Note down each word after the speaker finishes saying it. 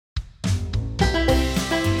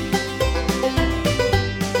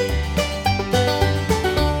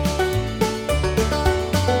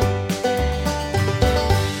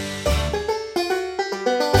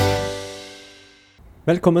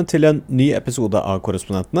Velkommen til en ny episode av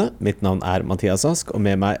Korrespondentene. Mitt navn er Mathias Ask, og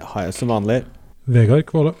med meg har jeg som vanlig Vegard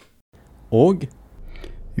Kvåle og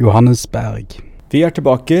Johannes Berg. Vi er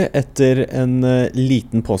tilbake etter en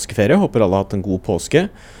liten påskeferie. Håper alle har hatt en god påske.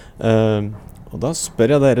 Og da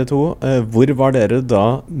spør jeg dere to, hvor var dere da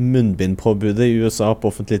munnbindpåbudet i USA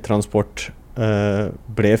på offentlig transport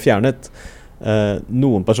ble fjernet?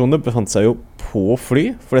 Noen personer befant seg jo på fly,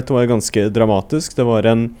 for dette var ganske dramatisk. Det var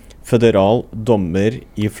en føderal dommer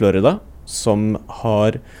i Florida som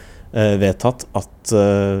har vedtatt at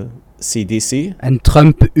CDC... En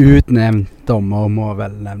Trump-utnevnt dommer må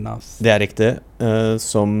vel nevnes. Det er riktig,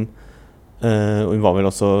 som hun var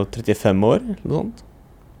vel også 35 år, eller noe sånt.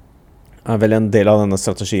 Er vel en del av denne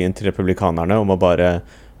strategien til republikanerne om å bare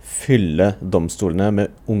fylle domstolene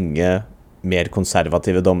med unge, mer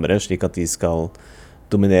konservative dommere, slik at de skal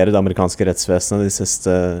dominere det amerikanske rettsvesenet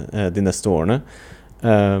de neste årene.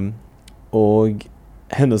 Og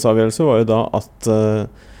hennes avgjørelse var jo da at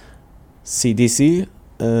CDC,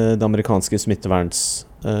 det amerikanske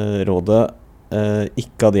smittevernsrådet,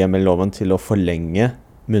 ikke hadde hjemmel i loven til å forlenge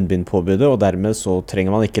munnbindpåbudet, og dermed så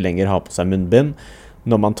trenger man ikke lenger ha på seg munnbind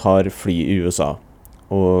når man tar fly i USA.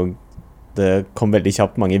 Og det kom veldig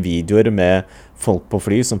kjapt mange videoer med folk på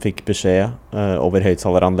fly som fikk beskjed over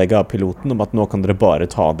høyttaleranlegget av piloten om at nå kan dere bare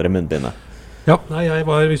ta av dere munnbindet. Ja, nei,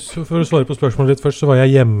 for å svare på spørsmålet litt først, så var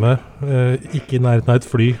jeg hjemme, ikke i nærheten av et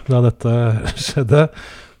fly da dette skjedde,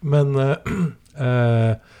 men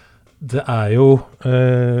det er jo,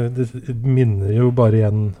 det minner jo bare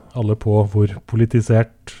igjen alle på hvor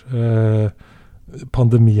politisert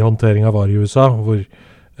pandemihåndteringen var i USA, hvor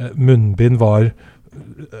munnbind var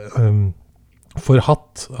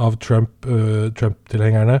forhatt av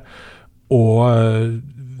Trump-tilhengerne, og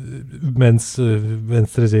mens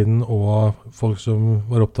venstresiden og folk som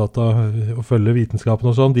var opptatt av å følge vitenskapen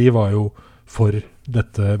og sånn, de var jo for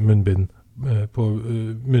dette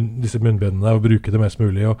disse munnbindene og bruke det mest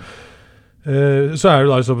mulig. Og så er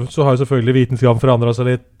det da, så har jo selvfølgelig vitenskapen forandret seg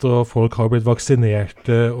litt, og folk har blitt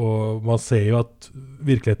vaksinerte, og man ser jo at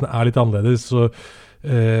virkeligheten er litt annerledes. Så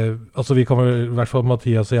altså vi kan vel, i hvert fall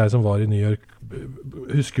Mathias og jeg som var i New York,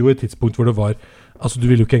 husker jo et tidspunkt hvor det var, altså du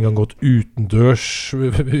ville jo ikke engang gått utendørs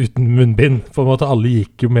uten munnbind. For en måte alle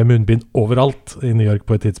gikk jo med munnbind overalt i New York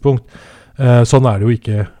på et tidspunkt. Sånn er det jo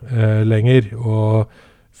ikke lenger, og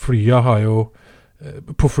flyet har jo,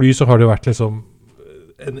 på fly så har det jo vært liksom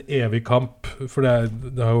en evig kamp, for det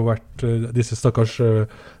har jo vært, disse stakkars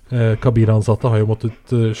kabinansatte har jo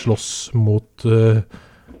måttet slåss mot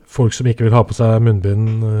folk som ikke vil ha på seg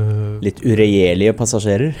munnbind. Litt uregjerlige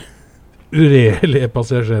passasjerer. Uregjerlige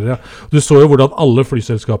passasjerer, ja. Du så jo hvordan alle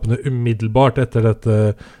flyselskapene umiddelbart etter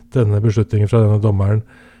denne beslutningen fra denne dommeren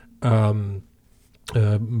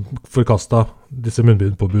forkastet disse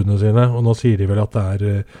munnbindpåbudene sine, og nå sier de vel at det er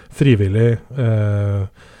frivillig.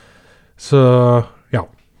 Så ja,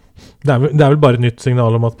 det er vel bare et nytt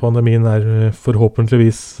signal om at pandemien er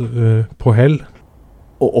forhåpentligvis på hell.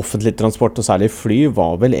 Og offentlig transport, og særlig fly,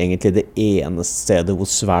 var vel egentlig det eneste stedet hvor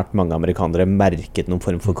svært mange amerikanere merket noen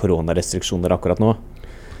form for koronarestriksjoner akkurat nå.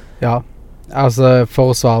 Ja, altså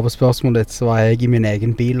for å svare på spørsmålet ditt, så var jeg i min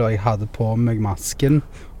egen bil, og jeg hadde på meg masken,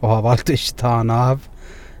 og har valgt å ikke ta den av.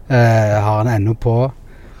 Jeg har den ennå på,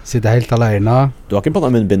 sitter helt alene. Du har ikke på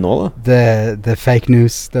deg munnbind nå, da? Det er fake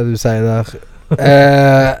news, det du sier der.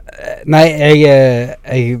 Nei, jeg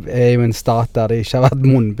er jo en stat der det ikke har vært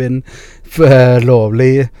munnbind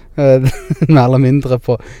lovlig, mer eller mindre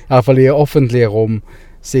på, i hvert fall i offentlige rom,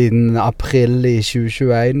 siden april i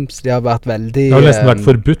 2021, så de har vært veldig... Det har nesten vært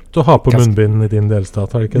forbudt å ha på munnbind i din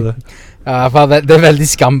delstat, har det ikke det? Ja, for det er veldig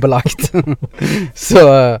skambelagt. Så,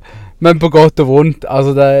 men på godt og vondt,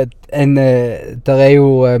 altså det er jo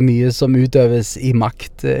mye som utøves i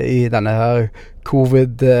makt i denne her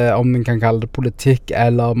covid, om man kan kalle det politikk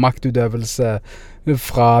eller maktutøvelse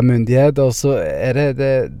fra myndigheter, så er det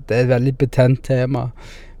et veldig betent tema.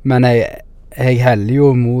 Men jeg heller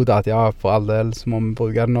jo mot at ja, for all del så må vi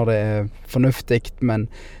bruke det når det er fornuftig, men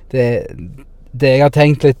det jeg har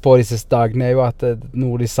tenkt litt på de siste dagene er jo at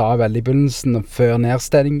noe de sa veldig i begynnelsen, før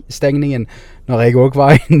nedstengningen, når jeg også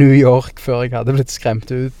var i New York, før jeg hadde blitt skremt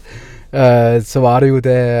ut, så var det jo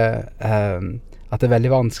det at det er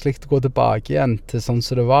veldig vanskelig å gå tilbake igjen til sånn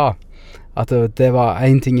som det var. At det var,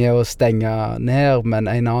 en ting er å stenge ned, men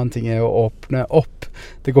en annen ting er å åpne opp.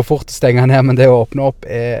 Det går fort å stenge ned, men det å åpne opp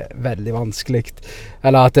er veldig vanskelig.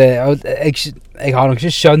 Eller at jeg har nok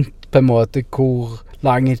ikke skjønt på en måte hvor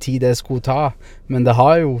lang tid det skulle ta, men det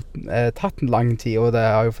har jo tatt en lang tid, og det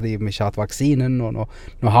er jo fordi vi ikke har hatt vaksinen, og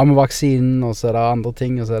nå har vi vaksinen, og så er det andre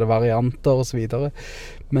ting, og så er det varianter og så videre.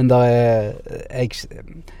 Men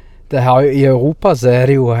I Europa så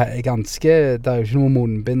det jo ganske, det jo ikke noe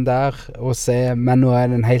munnbind der å se, men nå det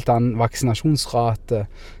en helt annen vaksinasjonsrate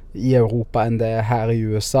i Europa enn det her i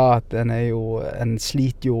USA. En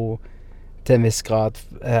sliter jo til en viss grad,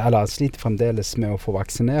 eller sliter fremdeles med å få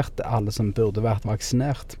vaksinert alle som burde vært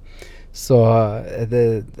vaksinert. Så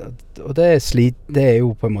det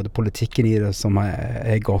jo på en måte politikken i det som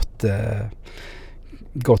godt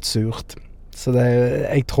surt. Så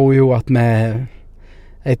jeg tror jo at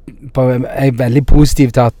jeg veldig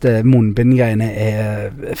positiv til at munnbindgreiene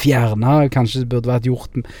fjernet. Kanskje det burde vært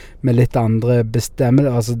gjort med litt andre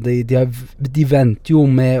bestemmelser. Altså de venter jo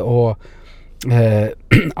med å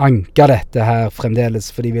anke dette her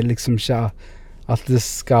fremdeles, for de vil liksom ikke at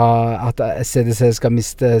CDC skal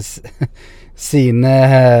miste sin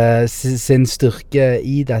styrke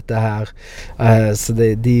i dette her. Så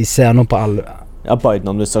de ser nå på alle. Ja,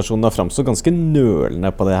 Biden-administrasjonen har fremstått ganske nølende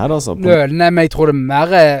på det her, altså. Nølende, men jeg tror det mer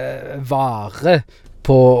vare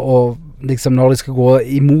på å, liksom når de skal gå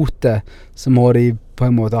imot det, så må de på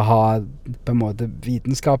en måte ha på en måte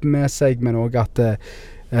vitenskapen med seg, men også at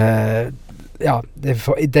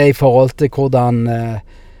det I forhold til hvordan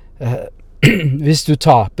hvis du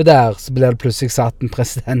taper der, så blir det plutselig satt en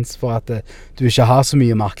presedens for at du ikke har så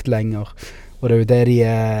mye makt lenger. Og det jo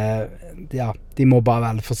det de må bare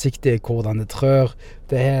være forsiktige hvordan det trør.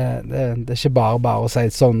 Det ikke bare å si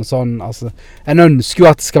sånn og sånn. Altså, en ønsker jo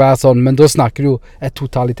at det skal være sånn, men da snakker du jo et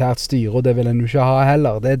totalitært styre, og det vil en jo ikke ha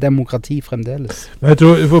heller. Det demokrati fremdeles. Men jeg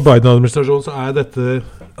tror for Biden-administrasjonen så dette,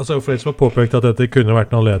 altså flere som har påpekt at dette kunne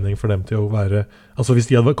vært en anledning for dem til å være, altså hvis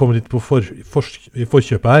de hadde kommet litt på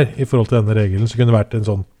forkjøpet her, I forhold til denne regelen, så kunne det vært en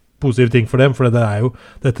sånn positiv ting for dem, for det jo,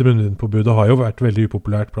 dette munnbindpåbudet har jo vært veldig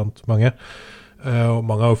upopulært blant mange. Og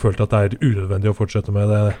mange har jo følt at det unødvendig å fortsette med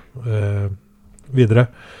det videre.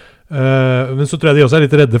 Men så tror jeg de også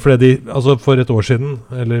litt redde, fordi altså for et år siden,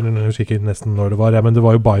 eller jeg husker ikke nesten når det var, men det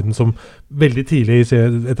var jo Biden som veldig tidlig,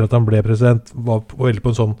 etter at han ble president, var veldig på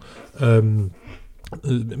en sånn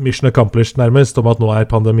mission accomplished nærmest, om at nå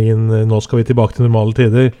pandemien, nå skal vi tilbake til normale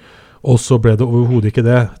tider. Og så ble det overhodet ikke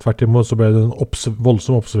det. Tvert imot så ble det en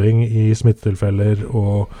voldsom oppsving I smittetilfeller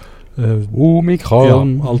og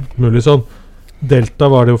Omikron. Ja, alt mulig sånn. Delta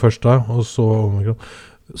var det jo først da, og så Omikron.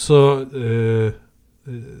 Så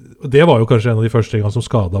det var jo kanskje en av de første tingene som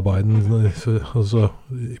skadet Biden altså,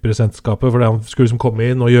 I presidentskapet, for han skulle liksom komme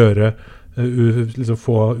inn og gjøre liksom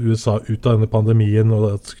få USA ut av denne pandemien,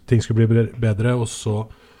 og at ting skulle bli bedre, og så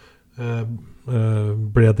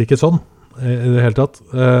ble det ikke sånn I det hele tatt.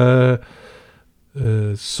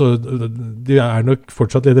 Så de nok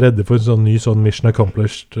fortsatt litt redde for en sånn ny sånn mission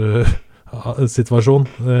accomplished situasjon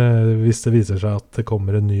hvis det viser seg at det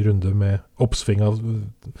kommer en ny runde med oppsving av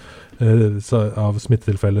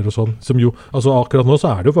smittetilfeller og sånn, som jo, altså akkurat nå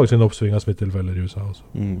så det jo faktisk en oppsving av smittetilfeller I USA også.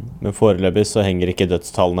 Men foreløpig så henger ikke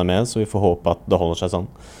dødstallene med, så vi får håpe at det holder seg sånn.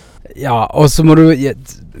 Ja, og så må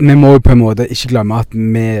vi må jo på en måte ikke glemme at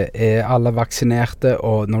vi alle vaksinerte,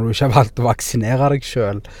 og når du ikke har valgt å vaksinere deg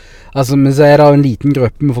selv, altså, men så det jo en liten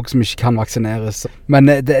gruppe med folk som ikke kan vaksineres.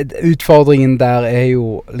 Men utfordringen der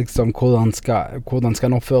jo liksom hvordan skal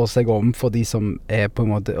en oppføre seg for de som på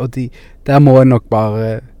en måte, og der må en nok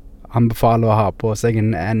bare anbefale å ha på seg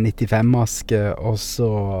en N95-maske, og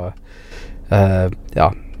så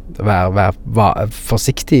være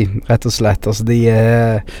forsiktig, rett og slett. Altså,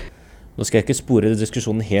 Nå skal jeg ikke spore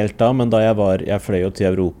diskusjonen helt da, men da jeg fløy jo til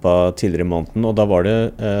Europa tidligere I måneden, og da var det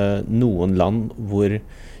noen land hvor I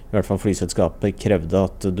hvert fall flyselskapet krevde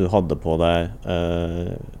at du hadde på deg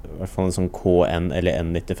I hvert fall en sånn KN eller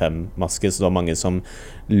N95-maske, så det var mange som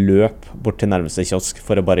løp bort til nærmeste kiosk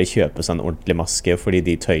for å bare kjøpe seg en ordentlig maske, fordi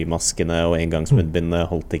de tøymaskene og engangsmunnbindene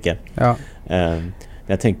holdt ikke. Ja.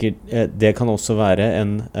 Jeg tenker, det kan også være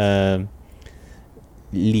en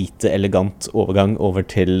lite elegant overgang over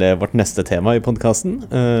til vårt neste tema I podcasten,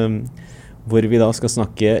 hvor vi da skal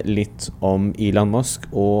snakke litt om Elon Musk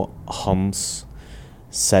og hans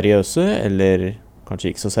seriøse, eller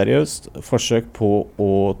kanskje ikke så seriøst, forsøk på å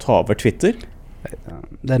ta over Twitter.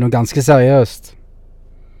 Det noe ganske seriøst.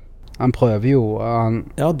 Han prøver jo.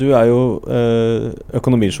 Ja, du jo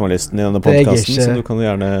økonomijournalisten I denne podcasten, så du kan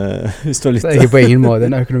gjerne, hvis du har lyst. Jeg på ingen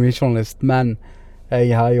måte en økonomijournalist, men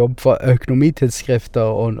jeg har jobb for økonomitidsskrifter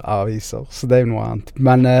og aviser, så det jo noe annet.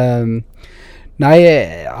 Men nei,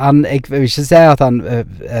 jeg vil ikke si at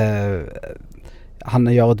han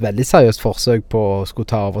gjør et veldig seriøst forsøk på å skulle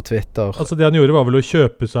ta over Twitter. Altså det han gjorde var vel å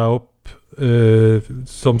kjøpe seg opp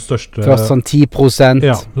som største... Først sånn 10%.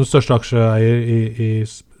 Ja, som største aksjeeier I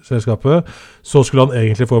selskapet. Så skulle han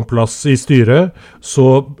egentlig få en plass I styret. Så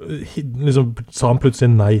liksom, sa han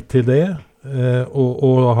plutselig nei til det.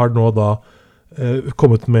 Og har nå da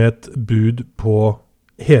kommet med et bud på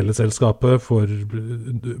hele selskapet for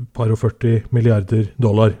par og 40 milliarder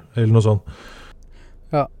dollar, eller noe sånt.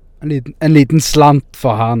 Ja, en liten slant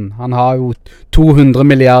for han. Han har jo 200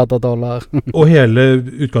 milliarder dollar. Og hele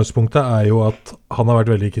utgangspunktet jo at han har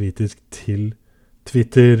vært veldig kritisk til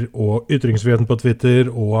Twitter og ytringsfriheten på Twitter,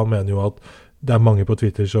 og han mener jo at det mange på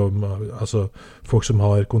Twitter som, altså folk som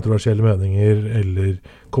har kontroversielle meninger, eller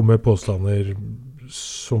kommer med påstander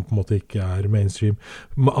som på en måte ikke mainstream.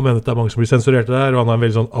 Han mener at det mange som blir sensurert der, og han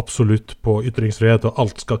veldig sånn absolutt på ytringsfrihet, og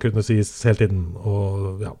alt skal kunne sies hele tiden.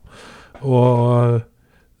 Og, ja. Og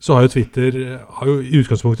så har jo Twitter, i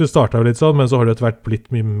utgangspunktet startet litt sånn, men så har det etter hvert blitt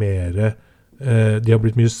mye mer, de har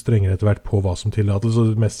blitt mye strengere etter hvert på hva som tillates.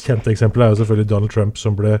 Så det mest kjente eksempelet jo selvfølgelig Donald Trump,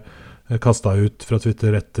 som ble kastet ut fra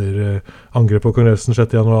Twitter etter angrep på Kongressen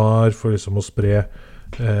 6. januar, for liksom å spre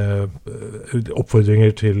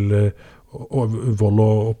oppfordringer til vold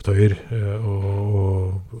og opptøyer,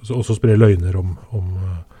 og også spre løgner om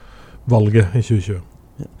valget i 2020.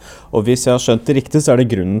 Og hvis jeg har skjønt det riktig, så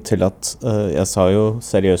det grunnen til at jeg sa jo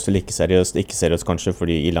seriøst eller ikke seriøst kanskje,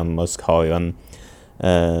 fordi Elon Musk har jo en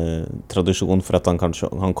tradisjon for at han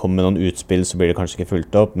kommer med noen utspill, så blir det kanskje ikke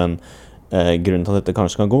fulgt opp, men grunnen til at dette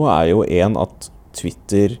kanskje kan gå jo at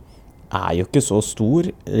Twitter jo ikke så stor,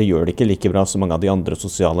 eller gjør det ikke like bra som mange av de andre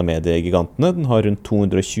sosiale mediegigantene. Den har rundt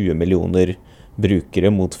 220 millioner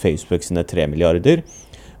brukere mot Facebook sine 3 milliarder.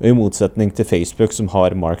 Og i motsetning til Facebook, som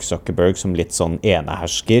har Mark Zuckerberg som litt sånn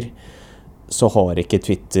enehersker, så har ikke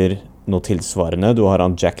Twitter noe tilsvarende. Du har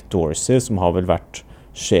han Jack Dorsey, som har vel vært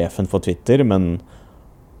sjefen for Twitter, men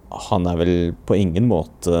han vel på ingen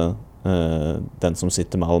måte den som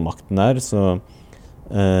sitter med all makten der, så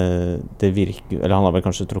det virker, eller han har vel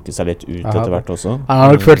kanskje trukket seg litt ut etter hvert også. Han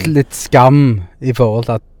har nok følt litt skam i forhold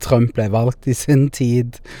til at Trump ble valgt i sin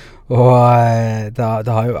tid, og det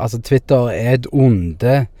har jo, altså Twitter et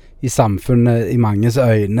onde i samfunnet i manges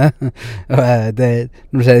øyne.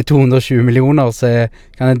 Når du sier 220 millioner, så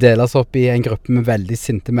kan det deles opp i en gruppe med veldig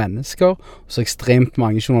sinte mennesker, og så ekstremt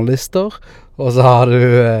mange journalister, og så har du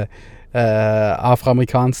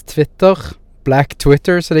afroamerikansk Twitter, Black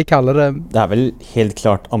Twitter, så de kaller det. Det vel helt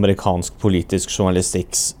klart amerikansk politisk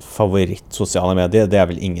journalistiks favoritt-sosiale medier, det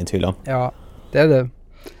vel ingen tvil om. Ja, det det.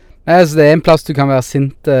 Nei, altså det en plass du kan være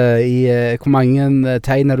sint i, hvor mange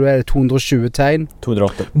tegn du 220 tegn?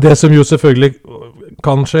 208. Det som jo selvfølgelig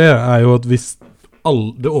kan skje, jo at hvis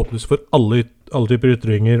det åpnes for alle typer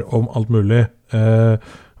ytringer om alt mulig,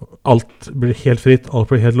 alt blir helt fritt,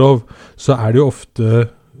 alt blir helt lov, så det jo ofte,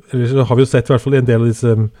 eller så har vi jo sett i hvert fall en del av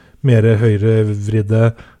disse mer høyrevridde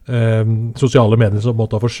sosiale medier som på en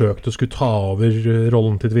måte har forsøkt å skulle ta over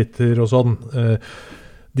rollen til Twitter og sånn.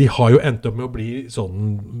 De har jo endt opp med å bli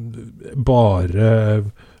sånn bare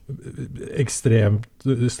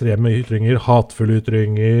ekstreme ytringer, hatefulle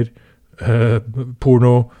ytringer,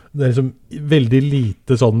 porno. Det liksom veldig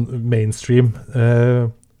lite sånn mainstream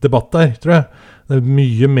debatt der, tror jeg. Det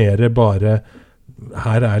mye mer bare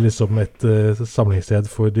her liksom et samlingssted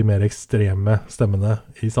for de mer ekstreme stemmene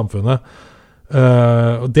i samfunnet.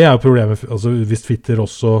 Og det jo problemet, altså hvis Twitter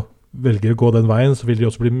også velger å gå den veien, så vil de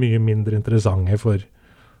også bli mye mindre interessante for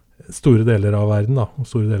store deler av verden, da,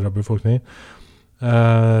 store deler av befolkningen.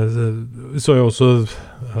 Så jo også,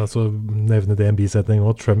 altså nevne det en bisetning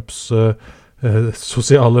nå, Trumps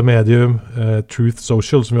sosiale medium, Truth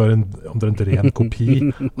Social, som jo en omtrent ren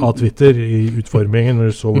kopi av Twitter i utformingen,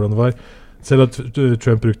 når du så hvordan det var. Selv at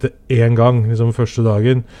Trump brukte en gang, liksom første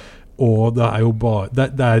dagen, og det jo bare,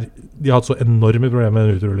 de har hatt så enorme problemer med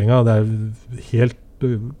den utrullingen, det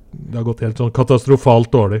har gått helt sånn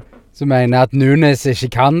katastrofalt dårlig. Så mener at Nunes ikke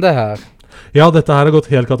kan det her? Ja, dette her har gått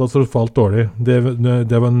helt katastrofalt dårlig. Det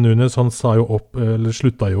var Nunes, han sa jo opp, eller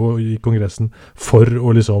slutta jo i Kongressen for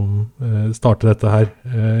å liksom starte dette her,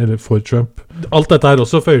 eller for Trump. Alt dette her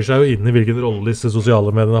også føyer seg jo inn i hvilken rolle disse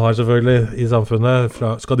sosiale mediene har selvfølgelig i samfunnet.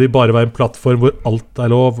 Skal de bare være en plattform hvor alt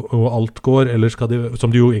lov og alt går, eller skal de,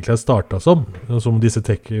 som de jo egentlig har startet som disse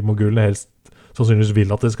tech-mogulene helst sannsynligvis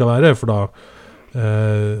vil at det skal være, for da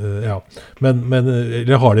ja, men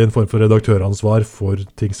eller har de en form for redaktøransvar for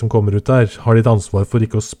ting som kommer ut der? Har de et ansvar for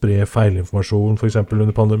ikke å spre feilinformasjon? For eksempel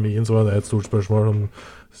under pandemien så var det et stort spørsmål om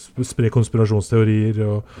spre konspirasjonsteorier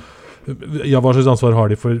ja, hva slags ansvar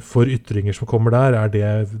har de for ytringer som kommer der? Det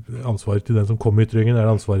ansvaret til den som kommer med ytringen? Det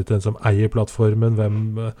ansvaret til den som eier plattformen?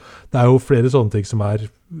 Det jo flere sånne ting som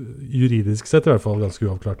juridisk sett i hvert fall ganske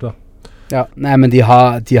uavklart da. Ja, nei, men de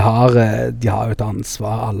har jo et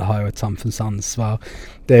ansvar, alle har jo et samfunnsansvar.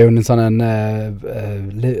 Det jo en sånn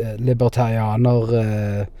libertarianer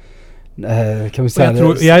kan vi si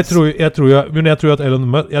jeg tror at jeg tror i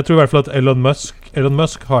hvert fall at Elon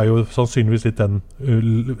Musk har jo sannsynligvis litt den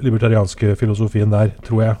libertarianske filosofien der,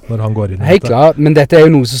 tror jeg, når han går inn i helt klart, men dette er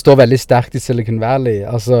jo noe som står veldig sterkt i Silicon Valley.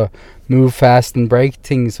 Altså, move fast and break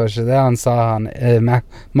things, var ikke det han sa,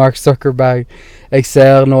 Mark Zuckerberg. Jeg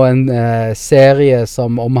ser nå en serie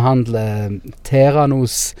som omhandler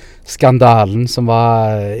Theranos-skandalen som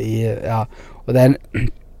var og den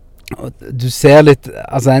du ser litt,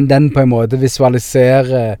 altså den på en måte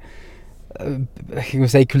visualiserer kan vi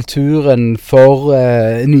si, kulturen for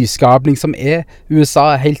nyskapning som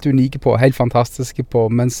USA er helt unike på, helt fantastiske på,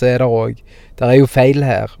 men så det også, der jo feil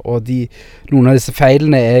her, og noen av disse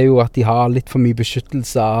feilene jo at de har litt for mye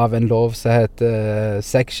beskyttelse av en lov som heter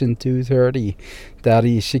Section 230, der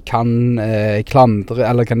de ikke kan klandre,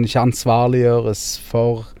 eller kan ikke ansvarliggjøres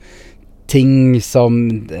for ting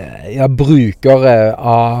som brukere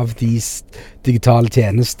av de digitale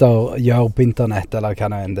tjenester gjør på internett, eller hva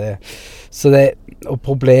det Så og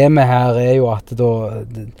problemet her jo at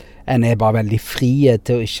en bare veldig frie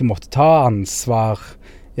til å ikke måtte ta ansvar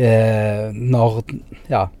når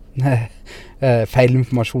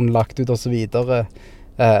feilinformasjon lagt ut og så videre.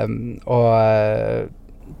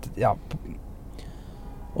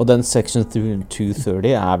 Og den Section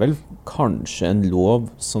 230 vel kanskje en lov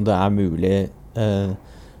som det mulig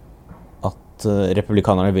at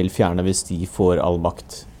republikanerne vil fjerne hvis de får all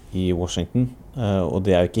makt i Washington. Og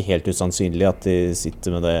det jo ikke helt usannsynlig at de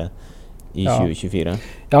sitter med det i 2024.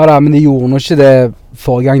 Ja da, men de gjorde nok ikke det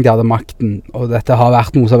forrige gang de hadde makten, og dette har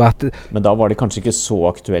vært noe som har vært... Men da var det kanskje ikke så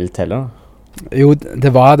aktuelt heller? Jo,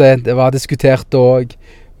 det var det. Det var diskutert også.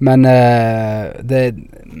 Men det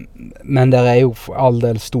jo for all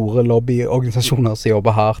del store lobbyorganisasjoner som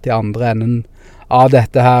jobber hardt i andre enden av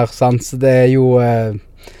dette her, sant? Så det jo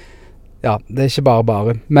det ikke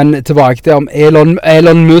bare. Men tilbake til om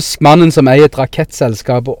Elon Musk, mannen som eier et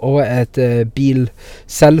rakettselskap og et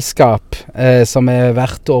bilselskap som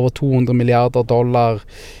verdt over $200 milliarder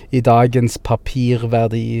i dagens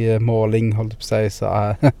papirverdimåling, holdt jeg på å si,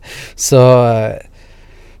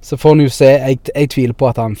 så får han jo se, jeg tviler på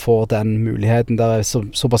at han får den muligheten. Der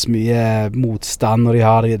såpass mye motstand, og de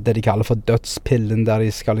har det de kaller for dødspillen, der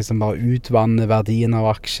de skal liksom bare utvanne verdien av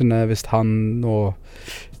aksjene hvis han nå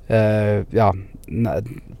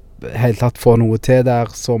helt tatt får noe til der,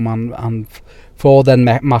 så han får den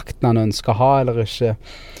makten han ønsker å ha, eller ikke.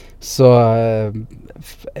 Så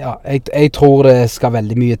jeg tror det skal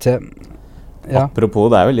veldig mye til. Ja.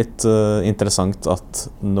 Apropos, det jo litt interessant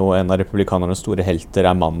at nå en av republikanernes store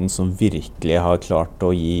helter mannen som virkelig har klart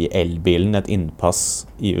å gi elbilen et innpass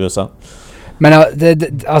i USA. Men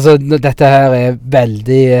altså, dette her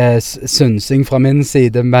veldig synsing fra min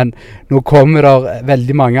side, men nå kommer det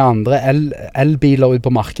veldig mange andre elbiler ut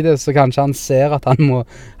på markedet, så kanskje han ser at han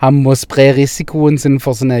må spre risikoen sin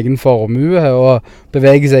for sin egen formue og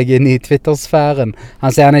bevege seg inn i Twitter-sfæren.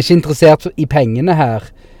 Han sier han ikke interessert i pengene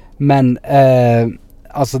her, men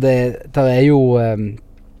altså der jo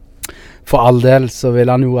for all del så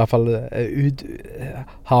vil han jo i hvert fall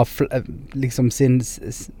ha liksom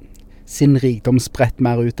sin rikdom spredt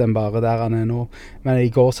mer ut enn bare der han nå. Men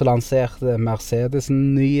i går så lanserte Mercedes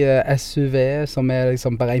en ny SUV som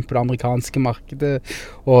liksom beregnet på det amerikanske markedet.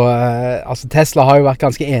 Og altså Tesla har jo vært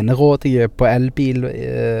ganske enerådige på elbil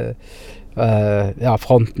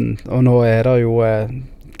fronten. Og nå det jo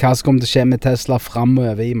hva som kommer til å skje med Tesla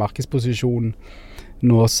fremover i markedsposisjonen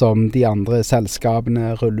nå som de andre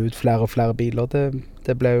selskapene ruller ut flere og flere biler.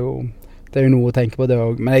 Det jo noe å tenke på det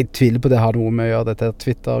også. Men jeg tviler på det har noe med å gjøre dette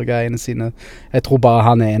Twitter-greiene sine. Jeg tror bare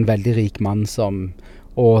han en veldig rik mann som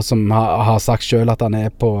har sagt selv at han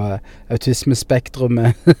på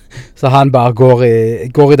autismespektrumet. Så han bare går i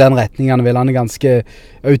den retningen han vil. Han ganske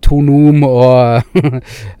autonom og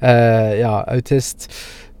autist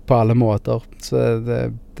på alle måter. Så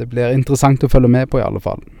det blir interessant å følge med på i alle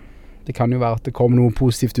fall. Det kan jo være at det kommer noe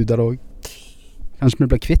positivt ut av det også. Kanskje vi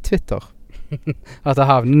blir kvitt Twitter. At det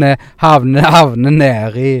havner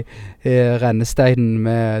nede i rennesteinen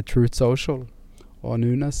med Truth Social og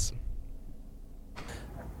Nunes.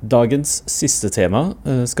 Dagens siste tema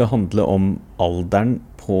skal handle om alderen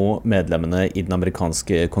på medlemmene i den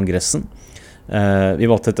amerikanske kongressen. Vi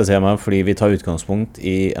valgte dette temaet fordi vi tar utgangspunkt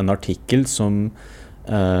i en artikkel som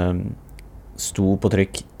sto på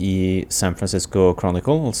trykk i San Francisco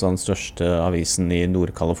Chronicle, altså den største avisen i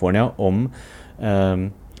Nord-California, om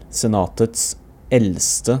senatets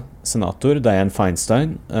eldste senator, Dianne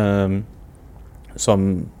Feinstein,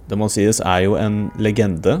 som det må sies jo en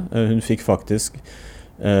legende. Hun fikk faktisk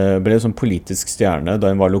ble som politisk stjerne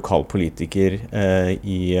da hun var lokalpolitiker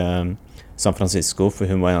i San Francisco, for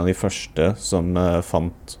hun var en av de første som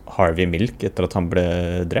fant Harvey Milk etter at han ble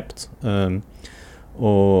drept,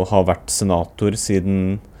 og har vært senator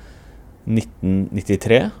siden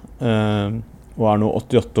 1993, og er nå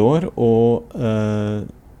 88 år, og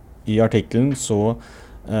i artikkelen så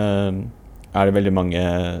er det veldig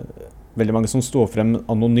mange som står frem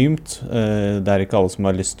anonymt. Det er ikke alle som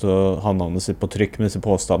har lyst til å ha navnet sitt på trykk med disse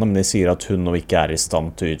påstandene, men de sier at hun nå ikke er i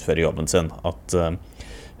stand til å utføre jobben sin, at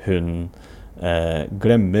hun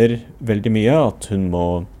glemmer veldig mye, at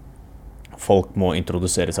folk må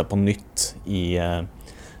introdusere seg på nytt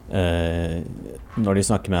når de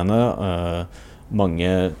snakker med henne.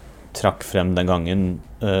 Mange trakk frem den gangen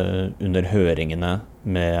under høringene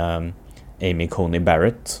med Amy Coney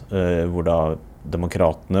Barrett, hvor da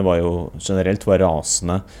demokratene generelt var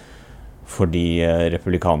rasende fordi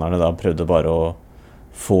republikanerne da prøvde bare å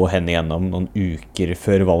få henne gjennom noen uker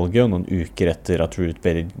før valget og noen uker etter at Ruth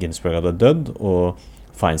Bader Ginsburg hadde dødd, og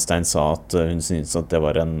Feinstein sa at hun syntes at det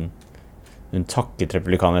var hun takket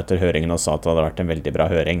republikanerne etter høringen og sa at det hadde vært en veldig bra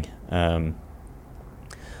høring.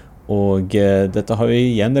 Og dette har jo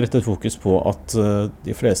igjen rettet fokus på at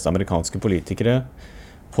de fleste amerikanske politikere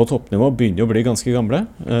på toppnivå begynner å bli ganske gamle.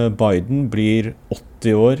 Biden blir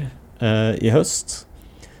 80 år i høst.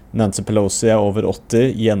 Nancy Pelosi er over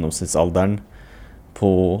 80. Gjennomsnittsalderen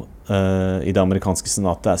i det amerikanske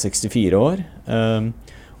senatet er 64 år.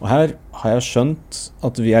 Og her har jeg skjønt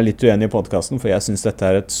at vi er litt uenige i podcasten, for jeg synes dette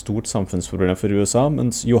er et stort samfunnsproblem for USA,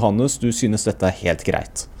 mens Johannes, du synes dette er helt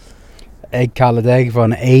greit. Jeg kaller deg for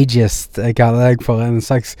en ageist. Jeg kaller deg for en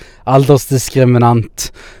slags aldersdiskriminant.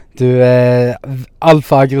 Du er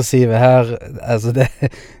altfor aggressiv her. Altså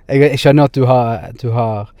jeg skjønner at du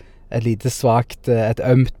har et lite svagt, et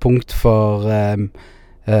ømt punkt for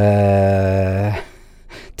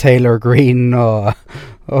Taylor Greene og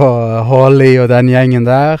Hawley og den gjengen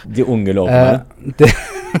der. De unge lovene.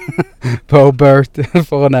 Bobert,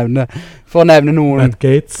 for å nevne noen. Matt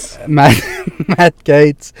Gaetz. Matt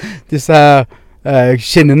Gaetz. Disse her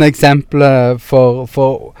skinnende eksempler for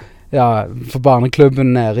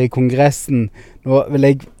barneklubben nede i Kongressen. Nå vil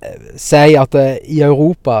jeg si at i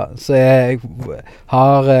Europa så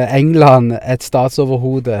har England et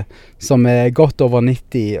statsoverhode som er godt over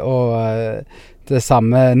 90, og det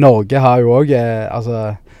samme Norge har jo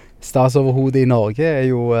også, statsoverhodet i Norge er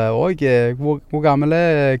jo også, hvor gammel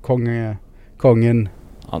er kongen?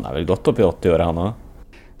 Han er vel godt opp i 80-året, han også.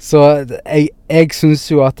 Så jeg synes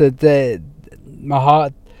jo at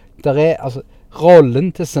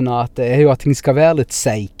rollen til senatet er jo at ting skal være litt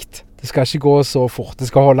seigt. Det skal ikke gå så fort.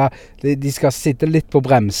 De skal sitte litt på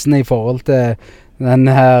bremsene i forhold til den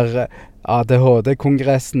her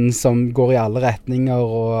ADHD-kongressen som går i alle retninger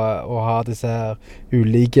og har disse her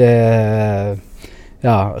ulike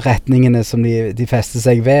retningene som de fester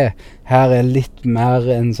seg ved. Her er litt mer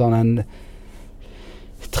en sånn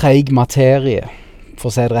treig materie, for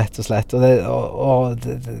å si det rett og slett.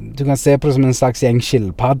 Du kan se på det som en slags gjeng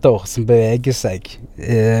skilpadder som beveger seg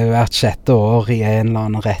hvert sjette år i en eller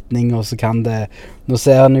annen retning, og så kan det... Nå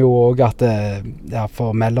ser en jo også at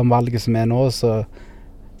for mellomvalget som er nå, så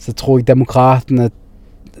tror jeg demokratene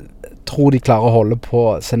tror de klarer å holde på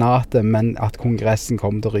senatet, men at kongressen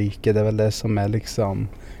kommer til å ryke. Det er vel det som er liksom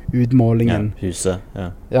utmålingen. Ja, huset, ja.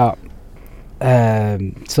 Ja.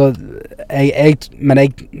 Så jeg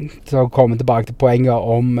skal komme tilbake til poenget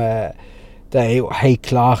om det er jo helt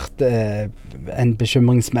klart en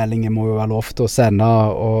bekymringsmelding må jo være lov til å sende,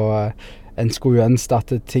 og en skulle jo ønske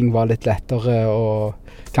at ting var litt lettere og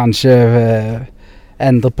kanskje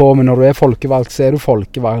endre på, men når du er folkevalgt så er du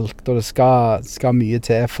folkevalgt, og det skal mye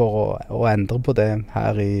til for å endre på det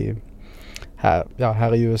her i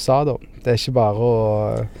USA da. Det er ikke bare å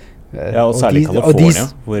og særlig California,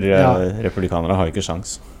 hvor republikanere har ikke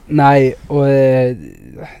sjans. Nei, og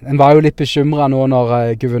en var jo litt bekymret nå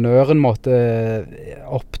når guvernøren måtte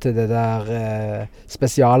opp til det der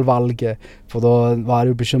spesialvalget, for da var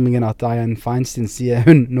det jo bekymringen at Dianne Feinstein sier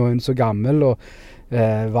nå er hun så gammel, og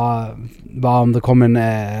hva om det kom en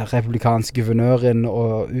republikansk guvernør inn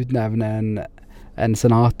og utnevne en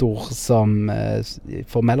senator som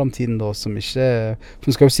for mellomtiden da, som ikke, for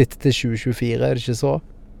hun skal jo sitte til 2024, er det ikke så?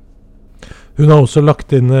 Hun har også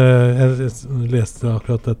lagt inn, jeg leste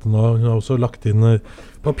akkurat dette nå, hun har også lagt inn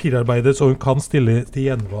papirarbeidet, så hun kan stille til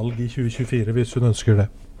gjenvalg i 2024 hvis hun ønsker det.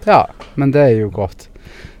 Ja, men det er jo godt.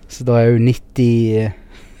 Så da er hun 90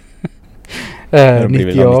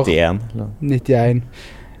 år. 91.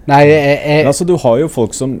 Nei, altså du har jo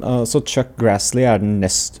folk som, så Chuck Grassley er den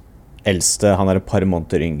nest eldste, han er et par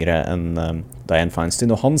måneder yngre enn Dianne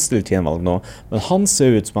Feinstein, og han stiller til gjenvalg nå, men han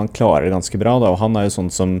ser ut som han klarer det ganske bra da, og han er jo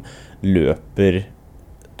sånn som løper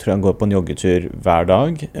tror han går på en joggetur hver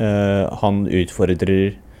dag. Han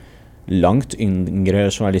utfordrer langt yngre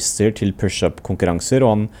journalister til push-up-konkurranser, og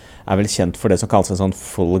han vel kjent for det som kalles en sånn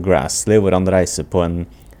full Grassley, hvor han reiser på en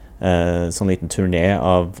sånn liten turné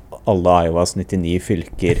av alle Iowas 99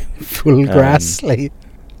 fylker. Full Grassley.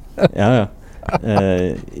 Ja.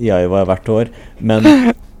 I Iowa hvert år. Men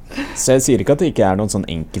så jeg sier ikke at det ikke noen sånn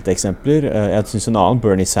enkelteksempler. Jeg synes en annen,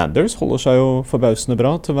 Bernie Sanders, holder seg jo forbausende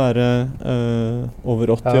bra til å være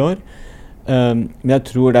over 80 år. Men jeg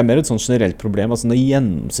tror det mer et sånn generelt problem. Altså når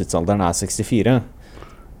gjennomsnittsalderen 64.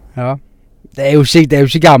 Ja. Det er jo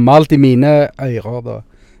ikke gammelt i mine ører da.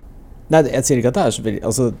 Nei, jeg sier ikke at det så veldig...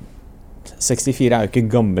 Altså, 64 jo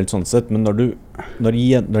ikke gammelt sånn sett, men når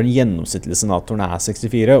den gjennomsnittlige senatoren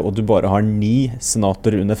 64, og du bare har 9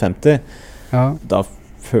 senatorer under 50, da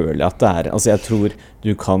føler jeg at det altså jeg tror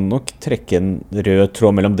du kan nok trekke en rød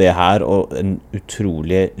tråd mellom det her og en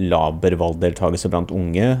utrolig laber valgdeltagelse blant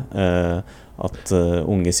unge, at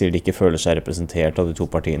unge sier de ikke føler seg representert av de to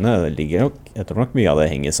partiene. Det ligger nok, jeg tror nok mye av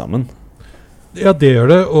det henger sammen. Ja, det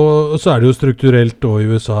gjør det, og så det jo strukturelt da i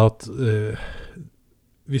USA at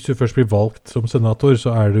hvis du først blir valgt som senator,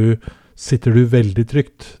 så sitter du veldig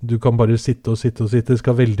trygt. Du kan bare sitte og sitte. Det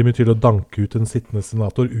skal veldig mye til å danke ut en sittende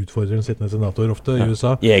senator, utfordre en sittende senator ofte i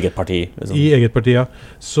USA. I eget parti. Liksom. I eget parti, ja.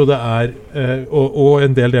 Så det og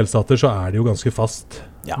en del delstater så det jo ganske fast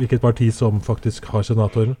hvilket parti som faktisk har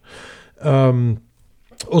senatoren.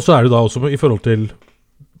 Og så det da også i forhold til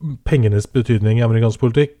pengenes betydning i amerikansk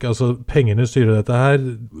politikk. Altså, pengene styrer dette her.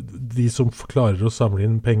 De som klarer å samle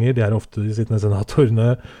inn penger, de ofte de sittende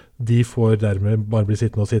senatorene. De får dermed bare bli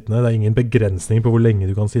sittende og sittende. Det ingen begrensning på hvor lenge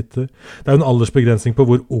du kan sitte. Det jo en aldersbegrensning på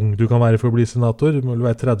hvor ung du kan være for å bli senator. Du må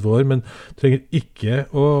være 30 år, men trenger ikke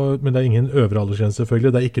men det ingen øvre aldersgrense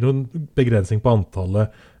selvfølgelig. Det ikke noen begrensning på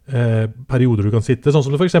antallet perioder du kan sitte, sånn som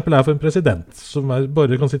det for eksempel for en president, som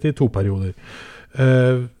bare kan sitte i 2 perioder.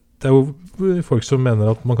 Det jo folk som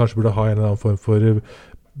mener at man kanskje burde ha en eller annen form for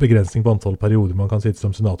begrensning på antall perioder man kan sitte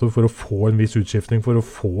som senator for å få en viss utskiftning, for å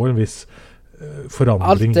få en viss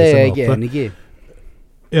forandring i senatet. Alt jeg enig i.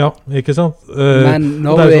 Ja, ikke sant? Men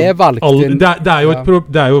når du valgt inn...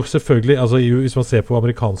 Det jo selvfølgelig, altså hvis man ser på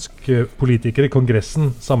amerikanske politikere i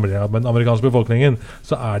Kongressen, sammenlignet med den amerikanske befolkningen,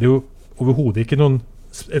 så det jo overhodet ikke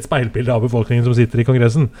et speilbilde av befolkningen som sitter i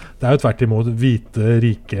Kongressen. Det jo tvert imot hvite,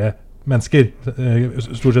 rike mennesker,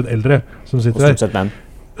 stort sett eldre, som sitter der.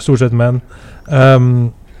 Stort sett menn.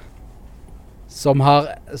 Som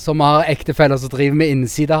har ektefeller som driver med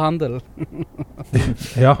innsidehandel.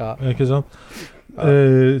 Ja, ikke sant?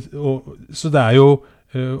 Så det jo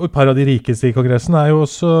og et par av de rikeste i Kongressen jo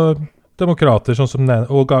også demokrater,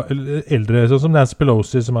 og eldre, sånn som Nancy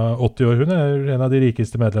Pelosi, som 80 år. Hun en av de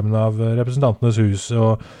rikeste medlemmene av Representantenes hus,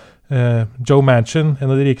 og Joe Manchin,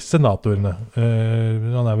 en av de rikeste senatorene.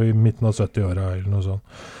 Han jo i midten av 70-åra, eller noe sånt.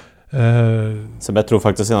 Så jeg tror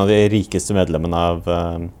faktisk en av de rikeste medlemmene av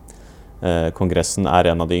Kongressen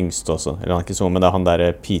en av de yngste også. Eller han ikke så, men det han der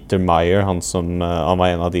Peter Meyer, han var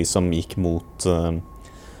en av de som gikk mot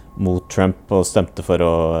Trump og stemte for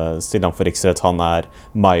å stille ham for riksrett.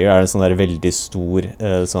 Meyer en sånn der veldig stor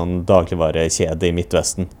sånn dagligvarekjede i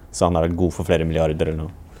Midtvesten, så han vel god for flere milliarder eller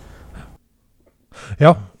noe.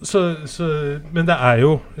 Ja, men det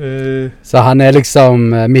jo Så han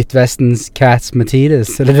liksom Midtvestens Cats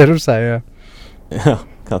Matidis, eller det du sier? Ja,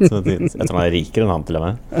 Cats Matidis. Jeg tror han rikere enn han til og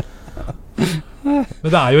med.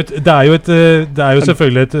 Men det jo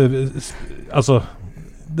selvfølgelig altså,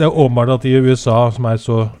 det åpenbart at i USA, som et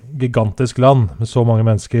så gigantisk land med så mange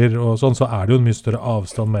mennesker og sånn, så det jo en mye større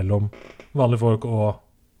avstand mellom vanlige folk og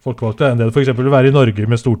folkevalgte enn det for eksempel vil være i Norge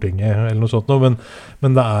med Stortinget eller noe sånt,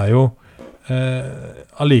 men det jo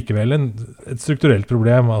allikevel et strukturelt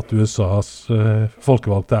problem at USAs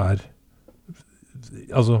folkevalgte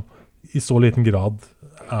altså i så liten grad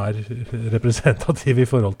representativ i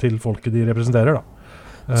forhold til folket de representerer da.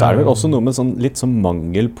 Så det vel også noe med litt sånn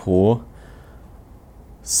mangel på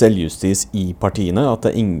selvjustis i partiene, at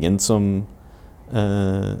det ingen som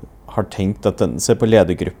har tenkt at se på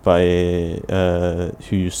ledergruppa i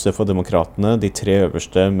Huset for Demokratene, de 3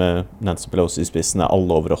 øverste med Nancy Pelosi i spissen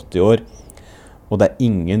alle over 80 år, og det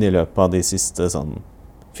ingen i løpet av de siste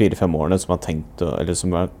 4-5 årene som har tenkt, eller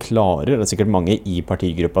som klarer. Det sikkert mange i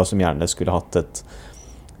partigruppa som gjerne skulle hatt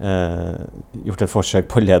gjort et forsøk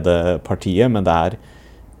på å lede partiet, men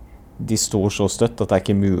de står så støtt at det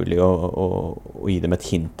ikke mulig å gi dem et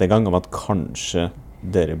hint en gang om at kanskje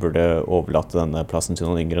dere burde overlate denne plassen til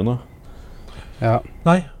noen yngre nå. Ja.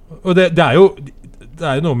 Nei, og det jo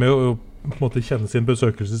noe med å på en måte kjenne sin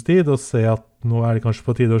besøkelsestid og se at nå det kanskje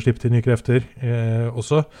på tide å slippe til nye krefter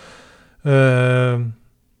også.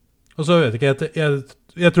 Og så vet jeg ikke,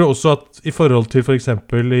 jeg tror også at i forhold til for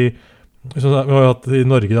eksempel vi har hatt i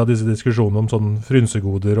Norge da, disse diskusjonene om sånn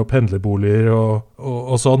frynsegoder og pendlerboliger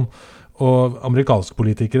og sånn, og amerikanske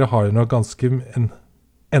politikere har jo nok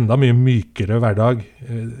enda mye mykere hverdag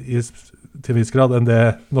til viss grad enn det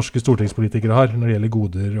norske stortingspolitikere har når det gjelder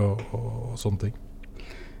goder og sånne ting.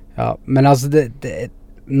 Ja, men altså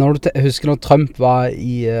når du husker når Trump var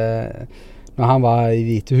når han var i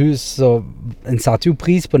Hvite hus, så en satte jo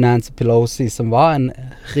pris på Nancy Pelosi, som var en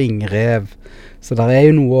ringrev. Så det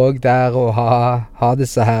jo noe også der å ha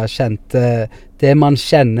disse her kjente, det man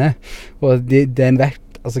kjenner, og det en vet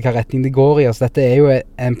altså hva retning det går i. Altså dette jo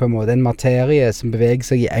på en måte en materie som beveger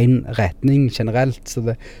seg i en retning generelt, så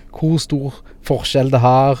hvor stor forskjell det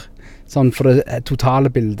har, sånn for det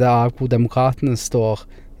totale bildet av hvor demokratene står,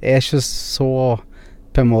 ikke så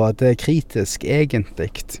på en måte kritisk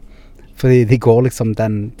egentlig. Fordi de går liksom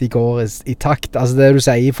de går i takt. Altså det du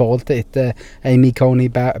sier i forhold til etter Amy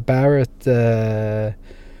Coney Barrett,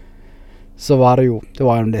 så var det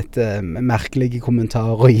var en litt merkelige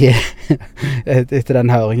kommentarer å gi etter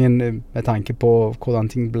den høringen med tanke på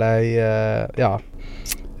hvordan ting ble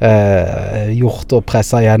gjort og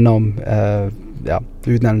presset gjennom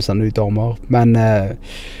utnevnelsene ut dommer. Men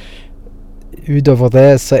utover det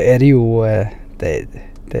så det jo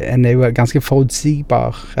en jo ganske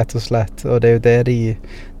forutsigbar, rett og slett. Og det jo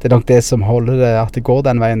det nok det som holder det, at det går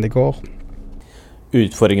den veien det går.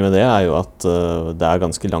 Utfordringen med det jo at det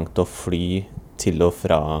ganske langt å fly til og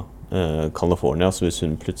fra California, så hvis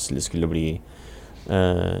hun plutselig skulle bli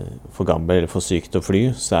for gammel eller for syk til å fly,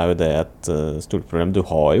 så jo det et stort problem. Du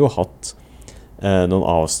har jo hatt noen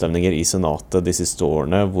avstemninger i senatet de siste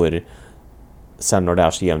årene, hvor selv når det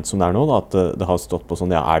så jevnt som det nå, da, at det har stått på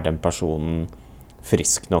sånn, den personen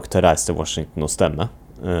frisk nok til å reise til Washington og stemme.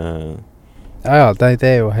 Ja,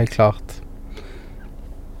 det jo helt klart.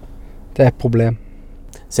 Det et problem.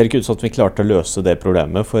 Ser ikke ut som at vi klarte å løse det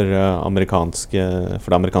problemet for det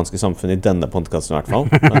amerikanske samfunnet i denne podcasten i hvert fall.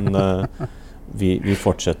 Men vi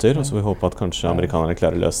fortsetter, og så vi håper at kanskje amerikanerne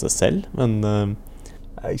klarer å løse det selv. Men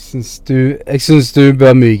jeg synes du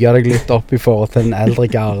bør myke deg litt opp i forhold til den eldre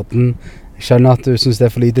garden. Jeg skjønner at du synes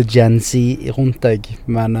det for lite Gen Z rundt deg,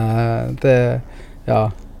 men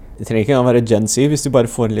ja. Det trenger ikke å være Gen Z. Hvis du bare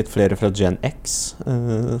får litt flere fra Gen X,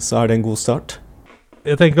 så det en god start.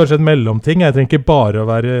 Jeg tenker kanskje en mellomting. Jeg trenger ikke bare å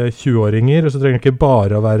være 20-åringer, og så trenger jeg ikke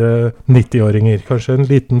bare å være 90-åringer. Kanskje en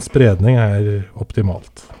liten spredning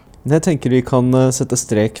optimalt. Jeg tenker vi kan sette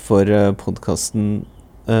strek for podcasten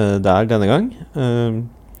der denne gang.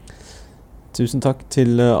 Tusen takk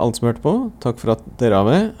til alle som hørte på. Takk for at dere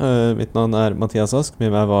med. Mitt navn Mathias Ask.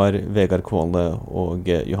 Med meg var Vegard Kvåle og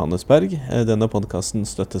Johannes Berg. Denne podcasten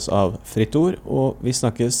støttes av Fritt Ord, og vi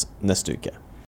snakkes neste uke.